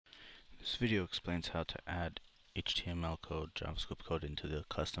This video explains how to add HTML code, JavaScript code into the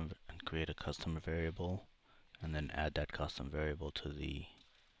custom and create a custom variable, and then add that custom variable to the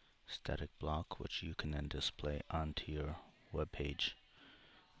static block, which you can then display onto your web page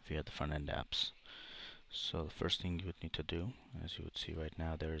via the front end apps. So the first thing you would need to do, as you would see right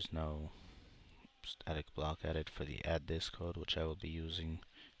now, there is no static block added for the add this code, which I will be using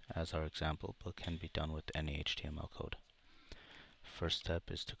as our example, but can be done with any HTML code. First step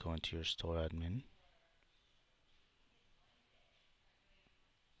is to go into your store admin,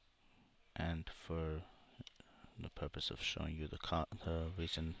 and for the purpose of showing you the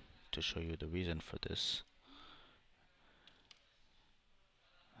reason for this,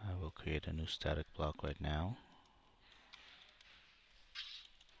 I will create a new static block right now.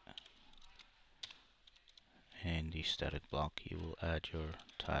 In the static block, you will add your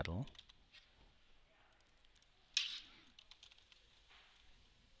title,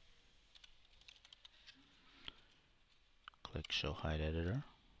 click Show Hide Editor,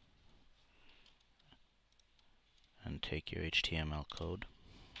 and take your HTML code,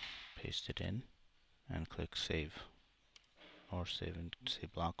 paste it in, and click Save, or Save and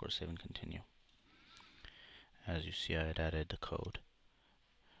Save Block, or Save and Continue. As you see, I had added the code.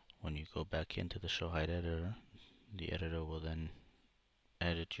 When you go back into the Show Hide Editor, the editor will then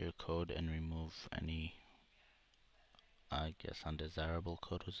edit your code and remove any, I guess, undesirable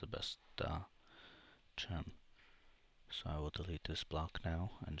code was the best term. So I will delete this block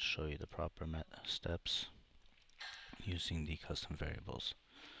now and show you the proper steps using the custom variables.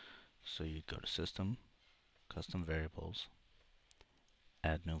 So you go to System, Custom Variables,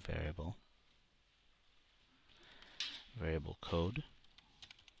 Add New Variable, Variable Code,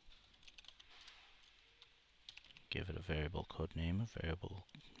 give it a variable code name. A variable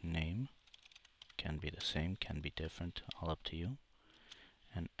name can be the same, can be different, all up to you.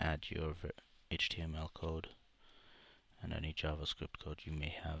 And add your HTML code and any JavaScript code you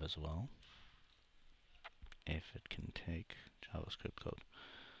may have as well, if it can take JavaScript code.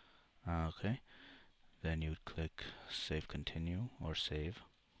 Okay, then you would click Save Continue or Save,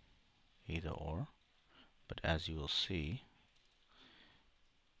 either or. But as you will see,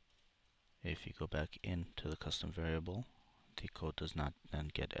 if you go back into the custom variable, the code does not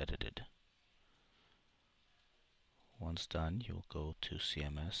then get edited. Once done, you will go to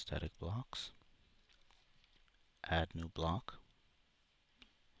CMS Static Blocks, Add New Block,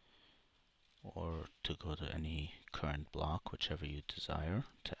 or to go to any current block, whichever you desire,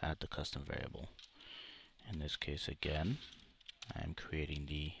 to add the custom variable. In this case, again, I am creating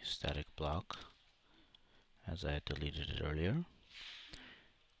the static block as I had deleted it earlier.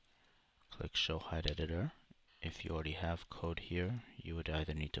 Click Show Hide Editor. If you already have code here, you would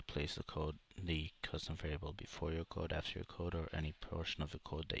either need to place the custom variable before your code, after your code, or any portion of the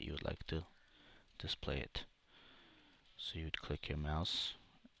code that you would like to display it. So you'd click your mouse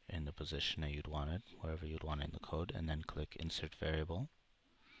in the position that you'd want it, wherever you'd want it in the code, and then click Insert Variable.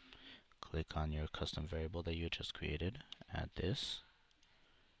 Click on your custom variable that you just created, add this,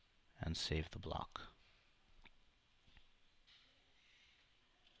 and save the block.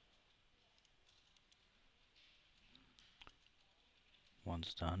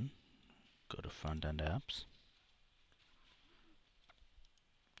 Once done, go to Front End Apps,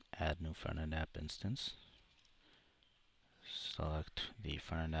 add new Front End App instance, select the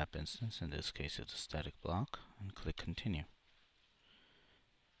Front End App instance, in this case it's a static block, and click Continue.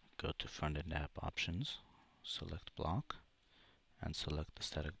 Go to Front End App Options, select Block, and select the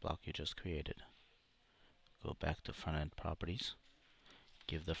static block you just created. Go back to Front End Properties,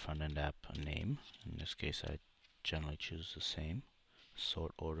 give the Front End App a name. In this case I generally choose the same.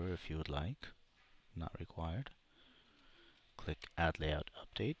 Sort order if you would like, not required. Click Add Layout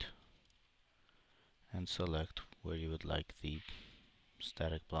Update, and select where you would like the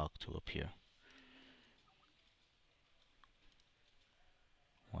static block to appear.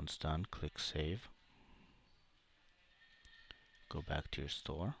 Once done, click Save. Go back to your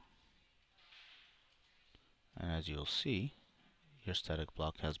store, and as you'll see, your static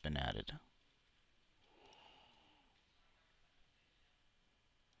block has been added.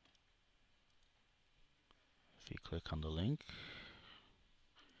 If you click on the link,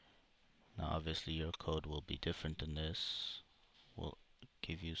 now obviously your code will be different than this, will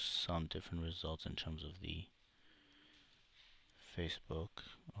give you some different results in terms of the Facebook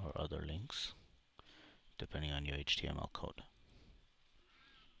or other links, depending on your HTML code.